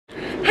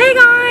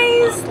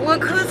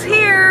look who's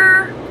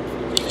here!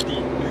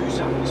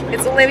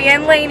 It's Olivia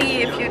and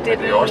Laynie, if you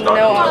didn't know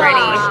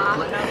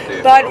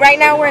already. But right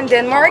now we're in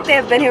Denmark. They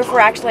have been here for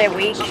actually a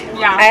week.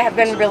 Yeah. I have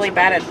been really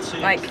bad at,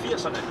 like,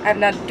 I'm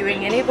not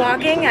doing any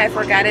vlogging. I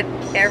forgot it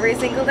every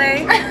single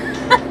day.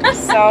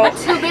 So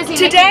too busy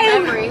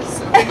making memories.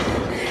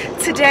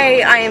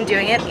 Today I am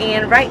doing it,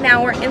 and right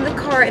now we're in the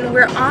car and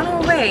we're on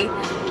our way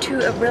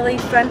to a really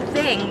fun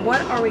thing.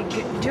 What are we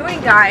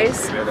doing,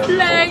 guys?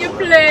 Flying a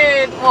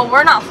plane. Well,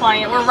 we're not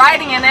flying it. We're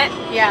riding in it.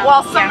 Yeah.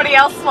 While somebody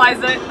else flies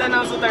it, that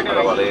knows what they're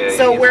doing.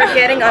 So we're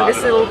getting on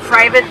this little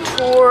private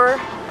tour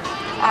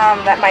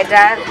that my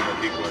dad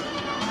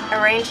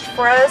arranged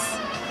for us.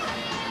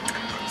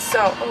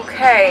 So,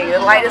 okay, the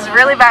light is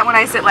really bad when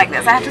I sit like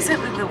this. I have to sit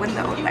with the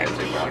window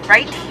like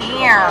right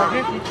here.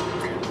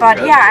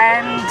 But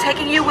yeah, I'm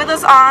taking you with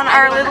us on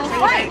our little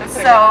flight.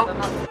 So